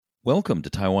Welcome to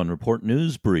Taiwan Report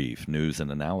News Brief, news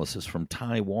and analysis from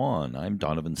Taiwan. I'm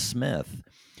Donovan Smith.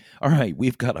 All right,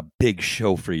 we've got a big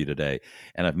show for you today,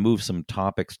 and I've moved some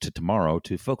topics to tomorrow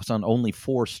to focus on only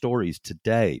 4 stories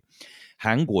today.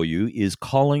 Han Kuo-yu is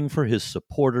calling for his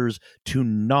supporters to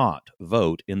not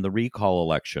vote in the recall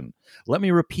election. Let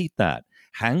me repeat that.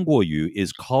 Han Kuo-yu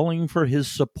is calling for his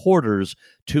supporters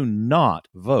to not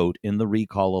vote in the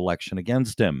recall election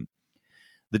against him.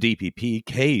 The DPP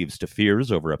caves to fears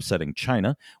over upsetting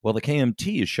China, while the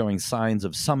KMT is showing signs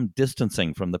of some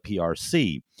distancing from the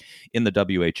PRC. In the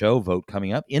WHO vote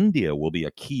coming up, India will be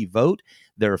a key vote.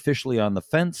 They're officially on the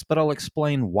fence, but I'll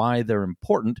explain why they're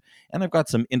important, and I've got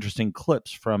some interesting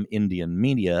clips from Indian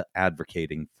media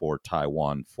advocating for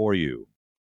Taiwan for you.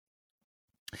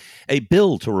 A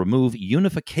bill to remove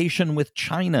unification with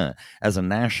China as a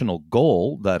national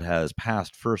goal that has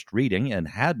passed first reading and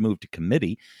had moved to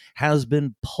committee has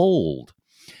been pulled.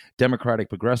 Democratic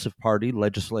Progressive Party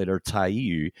legislator Tsai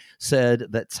Ing-wen said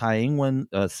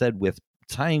that with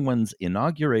Tsai Ing-wen's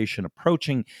inauguration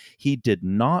approaching, he did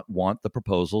not want the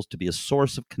proposals to be a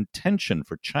source of contention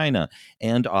for China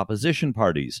and opposition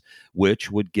parties,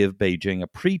 which would give Beijing a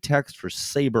pretext for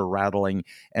saber-rattling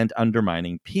and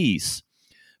undermining peace.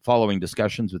 Following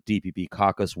discussions with DPP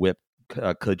caucus whip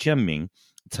Ke Jianming,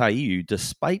 Tsai Ing-wen,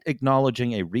 despite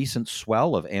acknowledging a recent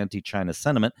swell of anti-China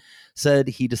sentiment, said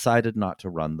he decided not to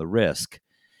run the risk.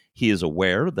 He is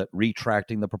aware that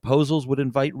retracting the proposals would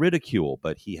invite ridicule,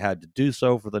 but he had to do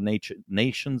so for the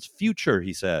nation's future,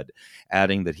 he said,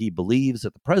 adding that he believes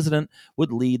that the president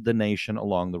would lead the nation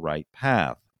along the right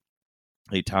path.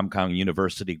 A Tamkang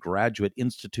University Graduate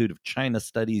Institute of China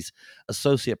Studies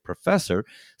associate professor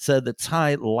said that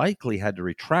Tsai likely had to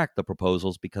retract the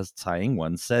proposals because Tsai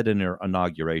Ing-wen said in her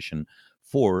inauguration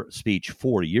speech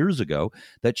 4 years ago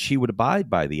that she would abide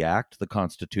by the act, the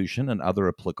Constitution, and other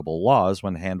applicable laws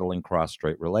when handling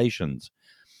cross-strait relations.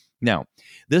 Now,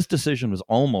 this decision was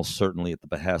almost certainly at the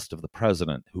behest of the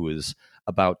president, who is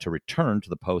about to return to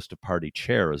the post of party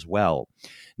chair as well.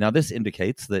 Now, this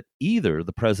indicates that either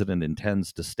the president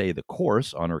intends to stay the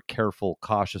course on her careful,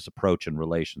 cautious approach in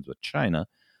relations with China,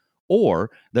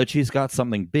 or that she's got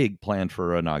something big planned for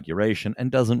her inauguration and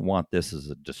doesn't want this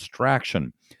as a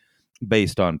distraction.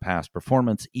 Based on past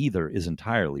performance, either is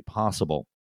entirely possible.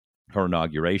 Her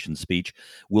inauguration speech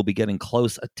will be getting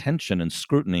close attention and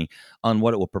scrutiny on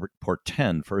what it will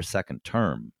portend for a second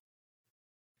term.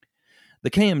 The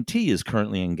KMT is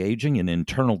currently engaging in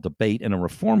internal debate in a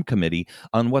reform committee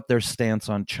on what their stance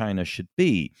on China should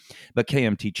be, but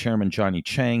KMT Chairman Johnny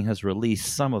Chiang has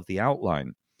released some of the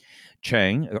outline.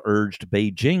 Chiang urged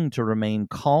Beijing to remain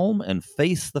calm and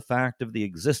face the fact of the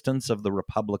existence of the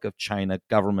Republic of China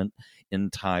government in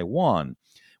Taiwan,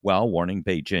 while warning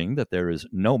Beijing that there is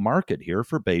no market here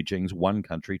for Beijing's one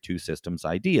country, two systems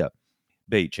idea.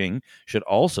 Beijing should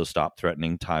also stop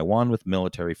threatening Taiwan with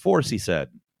military force, he said.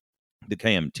 The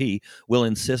KMT will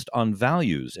insist on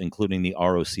values, including the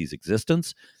ROC's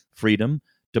existence, freedom,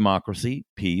 democracy,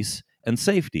 peace, and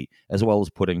safety, as well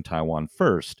as putting Taiwan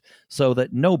first, so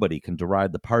that nobody can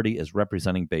deride the party as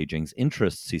representing Beijing's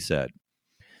interests, he said.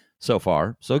 So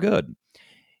far, so good.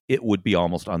 It would be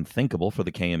almost unthinkable for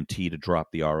the KMT to drop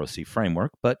the ROC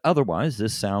framework, but otherwise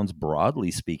this sounds,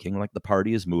 broadly speaking, like the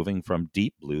party is moving from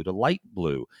deep blue to light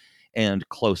blue and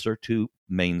closer to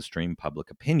mainstream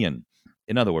public opinion.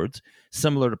 In other words,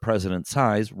 similar to President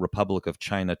Tsai's Republic of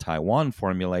China-Taiwan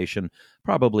formulation,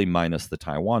 probably minus the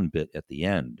Taiwan bit at the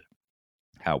end.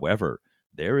 However,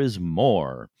 there is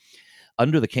more.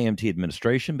 Under the KMT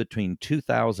administration between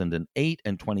 2008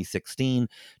 and 2016,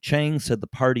 Chiang said the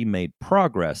party made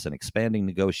progress in expanding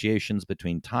negotiations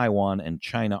between Taiwan and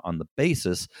China on the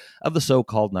basis of the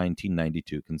so-called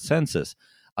 1992 consensus,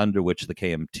 under which the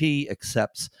KMT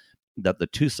accepts that the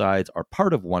two sides are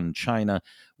part of one China,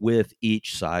 with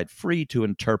each side free to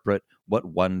interpret what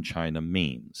one China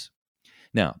means.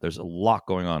 Now, there's a lot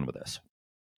going on with this.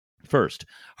 First,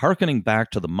 hearkening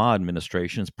back to the Ma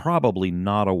administration is probably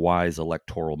not a wise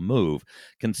electoral move,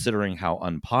 considering how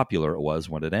unpopular it was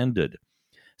when it ended.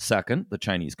 Second, the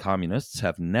Chinese communists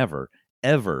have never,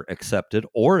 ever accepted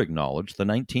or acknowledged the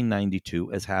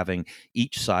 1992 as having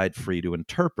each side free to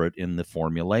interpret in the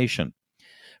formulation.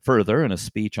 Further, in a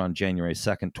speech on January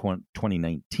 2nd,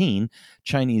 2019,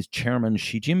 Chinese Chairman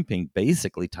Xi Jinping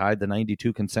basically tied the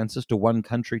 92 consensus to one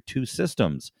country, two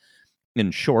systems. In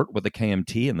short, what the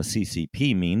KMT and the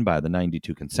CCP mean by the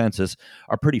 92 consensus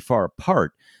are pretty far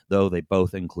apart, though they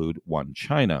both include one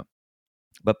China.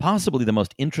 But possibly the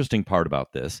most interesting part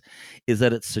about this is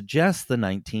that it suggests the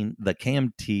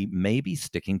KMT may be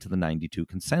sticking to the 92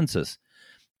 consensus.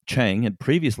 Chiang had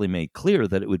previously made clear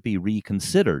that it would be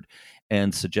reconsidered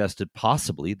and suggested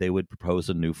possibly they would propose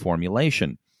a new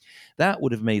formulation. That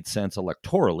would have made sense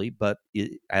electorally, but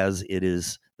as it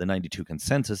is, the 92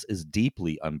 consensus is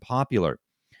deeply unpopular.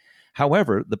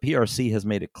 However, the PRC has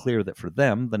made it clear that for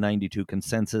them, the 92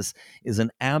 consensus is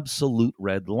an absolute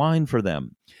red line for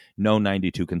them. No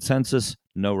 92 consensus,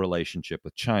 no relationship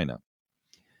with China.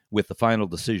 With the final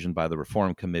decision by the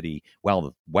Reform Committee,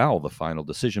 while the final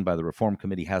decision by the Reform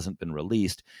Committee hasn't been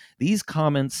released, these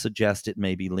comments suggest it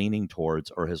may be leaning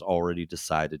towards or has already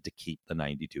decided to keep the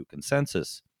 92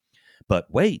 consensus. But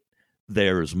wait,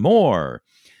 there's more.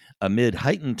 Amid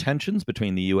heightened tensions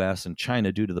between the U.S. and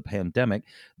China due to the pandemic,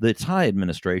 the Tsai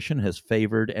administration has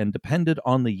favored and depended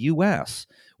on the U.S.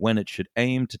 when it should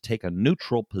aim to take a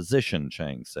neutral position,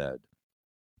 Chiang said.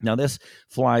 Now, this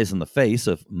flies in the face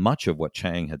of much of what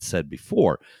Chiang had said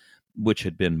before, which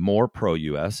had been more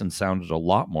pro-U.S. and sounded a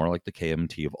lot more like the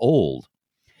KMT of old.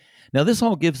 Now, this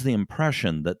all gives the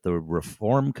impression that the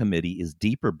Reform Committee is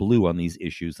deeper blue on these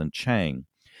issues than Chiang.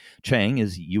 Chiang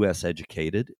is a U.S.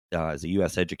 educated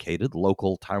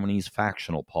local Taiwanese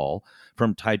factional Paul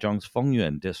from Taichung's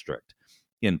Fengyuan district.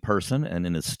 In person and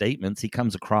in his statements, he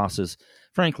comes across as,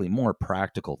 frankly, more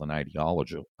practical than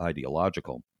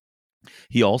ideological.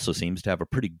 He also seems to have a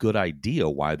pretty good idea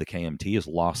why the KMT has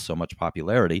lost so much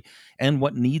popularity and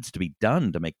what needs to be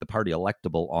done to make the party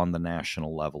electable on the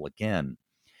national level again.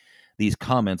 These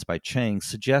comments by Chiang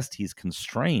suggest he's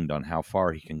constrained on how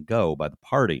far he can go by the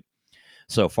party.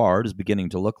 So far, it is beginning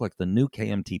to look like the new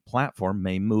KMT platform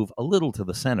may move a little to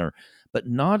the center, but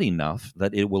not enough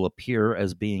that it will appear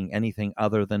as being anything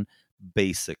other than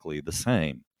basically the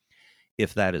same.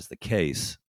 If that is the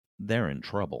case, they're in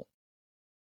trouble.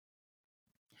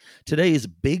 Today's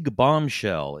big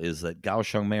bombshell is that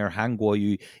Kaohsiung Mayor Han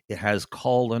Kuo-yu has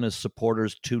called on his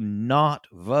supporters to not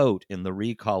vote in the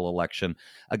recall election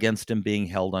against him being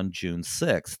held on June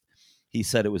 6th. He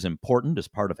said it was important as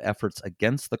part of efforts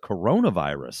against the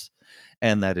coronavirus,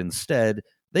 and that instead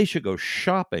they should go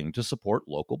shopping to support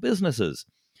local businesses.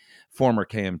 Former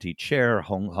KMT chair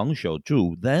Hong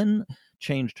Xiu-ju then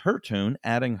changed her tune,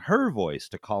 adding her voice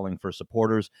to calling for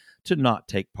supporters to not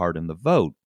take part in the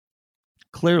vote.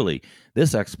 Clearly,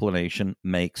 this explanation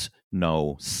makes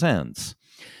no sense.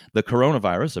 The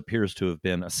coronavirus appears to have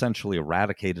been essentially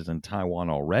eradicated in Taiwan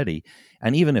already,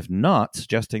 and even if not,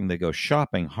 suggesting they go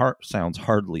shopping sounds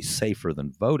hardly safer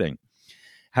than voting.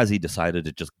 Has he decided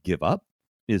to just give up?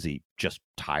 Is he just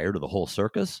tired of the whole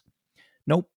circus?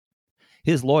 Nope.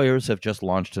 His lawyers have just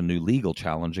launched a new legal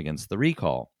challenge against the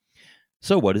recall.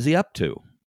 So what is he up to?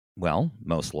 Well,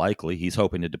 most likely he's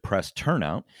hoping to depress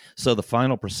turnout, so the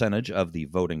final percentage of the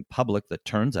voting public that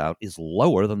turns out is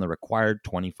lower than the required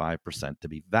 25% to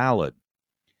be valid.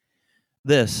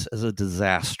 This is a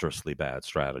disastrously bad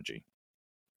strategy.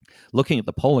 Looking at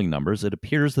the polling numbers, it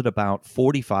appears that about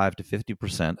 45 to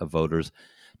 50% of voters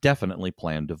definitely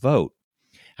plan to vote.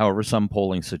 However, some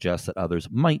polling suggests that others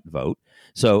might vote,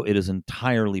 so it is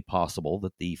entirely possible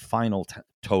that the final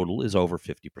total is over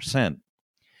 50%.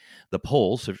 The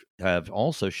polls have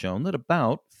also shown that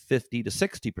about 50 to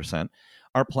 60%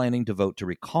 are planning to vote to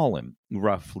recall him.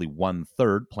 Roughly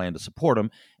 1/3 plan to support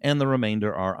him, and the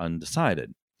remainder are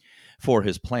undecided. For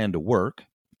his plan to work,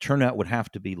 turnout would have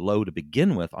to be low to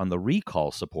begin with on the recall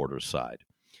supporters' side.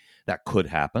 That could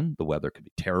happen. The weather could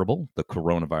be terrible. The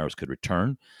coronavirus could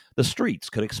return. The streets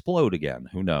could explode again.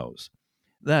 Who knows?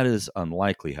 That is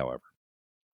unlikely, however.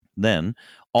 Then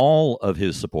all of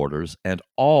his supporters and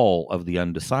all of the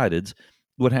undecideds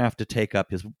would have to take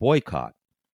up his boycott.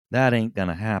 That ain't going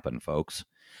to happen, folks.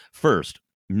 First,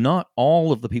 not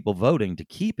all of the people voting to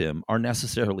keep him are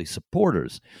necessarily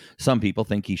supporters. Some people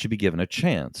think he should be given a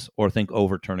chance or think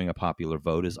overturning a popular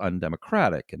vote is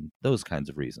undemocratic and those kinds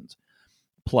of reasons.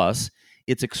 Plus,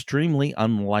 it's extremely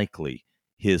unlikely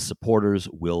his supporters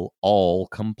will all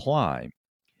comply.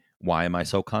 Why am I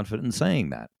so confident in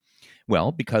saying that?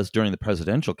 Well, because during the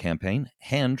presidential campaign,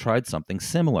 Han tried something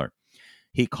similar.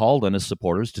 He called on his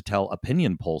supporters to tell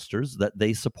opinion pollsters that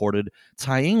they supported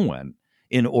Tsai Ing-wen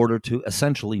in order to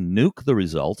essentially nuke the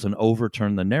results and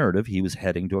overturn the narrative he was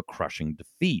heading to a crushing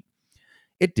defeat.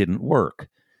 It didn't work.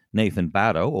 Nathan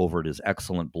Batto, over at his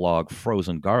excellent blog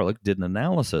Frozen Garlic, did an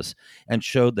analysis and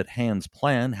showed that Han's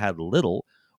plan had little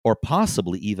or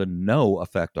possibly even no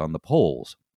effect on the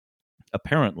polls.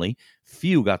 Apparently,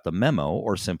 few got the memo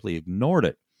or simply ignored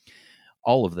it.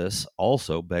 All of this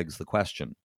also begs the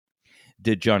question.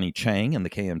 Did Johnny Chiang and the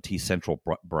KMT Central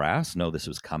Brass know this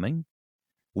was coming?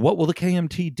 What will the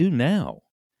KMT do now?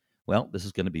 Well, this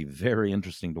is going to be very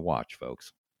interesting to watch,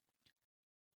 folks.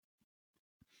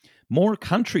 More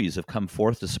countries have come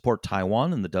forth to support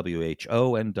Taiwan in the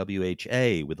WHO and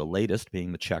WHA, with the latest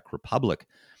being the Czech Republic.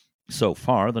 So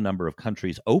far, the number of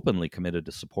countries openly committed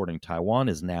to supporting Taiwan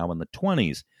is now in the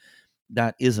 20s.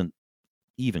 That isn't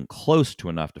even close to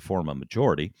enough to form a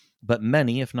majority, but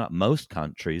many, if not most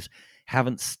countries,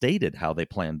 haven't stated how they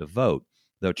plan to vote,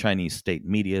 though Chinese state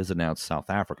media has announced South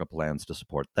Africa plans to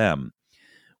support them.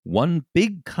 One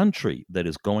big country that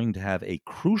is going to have a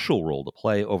crucial role to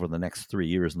play over the next 3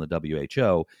 years in the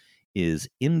WHO is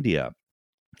India.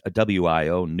 A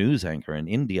WIO news anchor in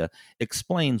India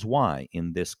explains why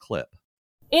in this clip.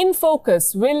 In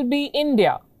focus will be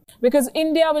India, because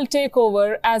India will take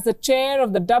over as the chair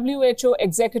of the WHO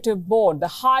Executive Board, the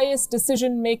highest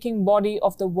decision-making body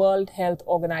of the World Health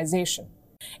Organization.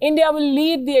 India will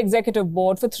lead the executive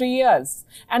board for 3 years.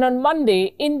 And on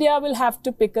Monday, India will have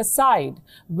to pick a side.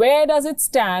 Where does it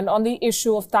stand on the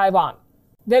issue of Taiwan?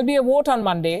 There'll be a vote on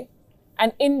Monday,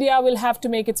 and India will have to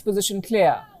make its position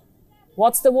clear.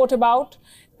 What's the vote about?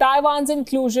 Taiwan's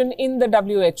inclusion in the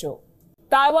WHO.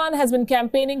 Taiwan has been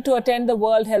campaigning to attend the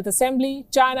World Health Assembly.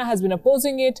 China has been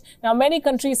opposing it. Now, many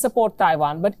countries support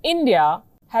Taiwan, but India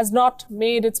has not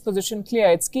made its position clear.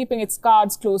 It's keeping its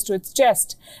cards close to its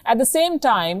chest. At the same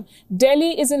time,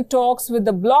 Delhi is in talks with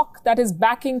the bloc that is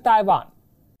backing Taiwan.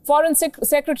 Foreign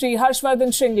Secretary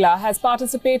Harshvardhan Shringla has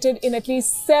participated in at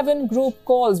least 7 group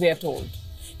calls, we are told.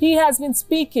 He has been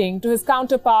speaking to his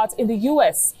counterparts in the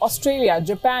US, Australia,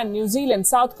 Japan, New Zealand,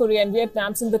 South Korea and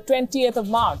Vietnam since the 20th of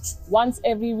March, once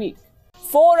every week.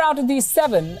 4 out of these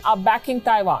 7 are backing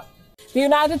Taiwan. The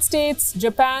United States,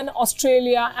 Japan,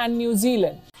 Australia and New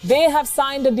Zealand. They have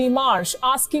signed a démarche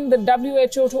asking the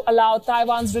WHO to allow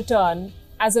Taiwan's return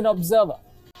as an observer.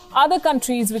 Other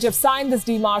countries which have signed this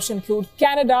démarche include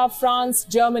Canada, France,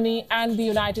 Germany and the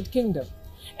United Kingdom.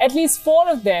 At least 4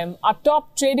 of them are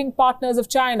top trading partners of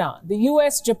China, the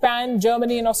US, Japan,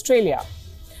 Germany and Australia.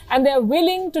 And they are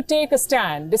willing to take a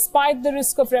stand despite the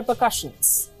risk of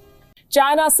repercussions.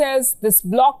 China says this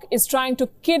bloc is trying to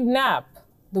kidnap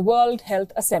the World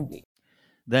Health Assembly.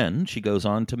 Then she goes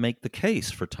on to make the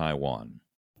case for Taiwan.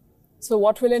 So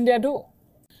what will India do?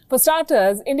 For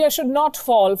starters, India should not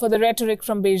fall for the rhetoric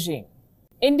from Beijing.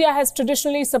 India has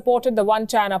traditionally supported the One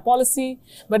China policy,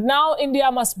 but now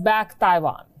India must back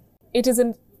Taiwan. It is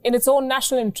in its own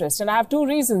national interest, and I have 2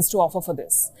 reasons to offer for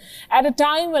this. At a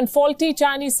time when faulty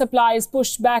Chinese supplies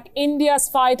pushed back India's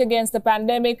fight against the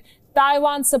pandemic,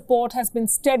 Taiwan's support has been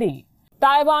steady.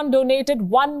 Taiwan donated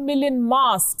 1 million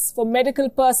masks for medical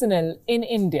personnel in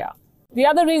India. The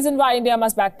other reason why India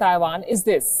must back Taiwan is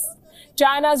this: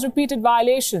 China's repeated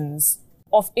violations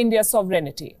of India's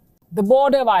sovereignty, the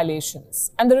border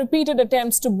violations, and the repeated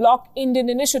attempts to block Indian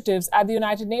initiatives at the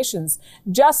United Nations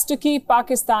just to keep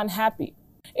Pakistan happy.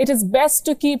 It is best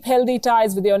to keep healthy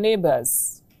ties with your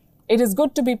neighbors. It is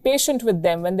good to be patient with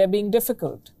them when they're being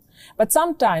difficult. But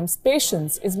sometimes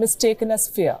patience is mistaken as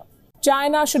fear.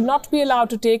 China should not be allowed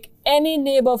to take any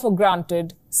neighbor for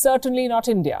granted, certainly not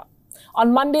India.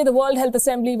 On Monday, the World Health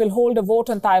Assembly will hold a vote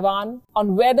on Taiwan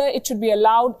on whether it should be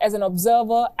allowed as an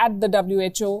observer at the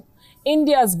WHO.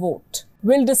 India's vote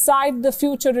will decide the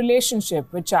future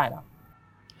relationship with China.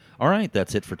 All right,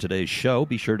 that's it for today's show.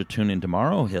 Be sure to tune in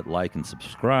tomorrow, hit like and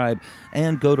subscribe,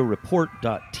 and go to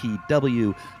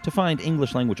report.tw to find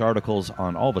English language articles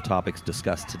on all the topics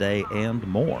discussed today and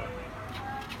more.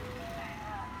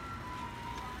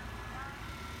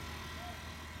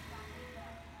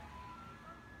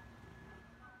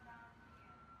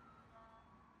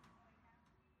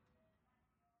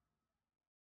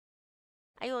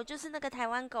哎呦，就是那个台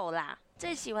湾狗啦，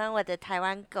最喜欢我的台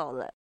湾狗了。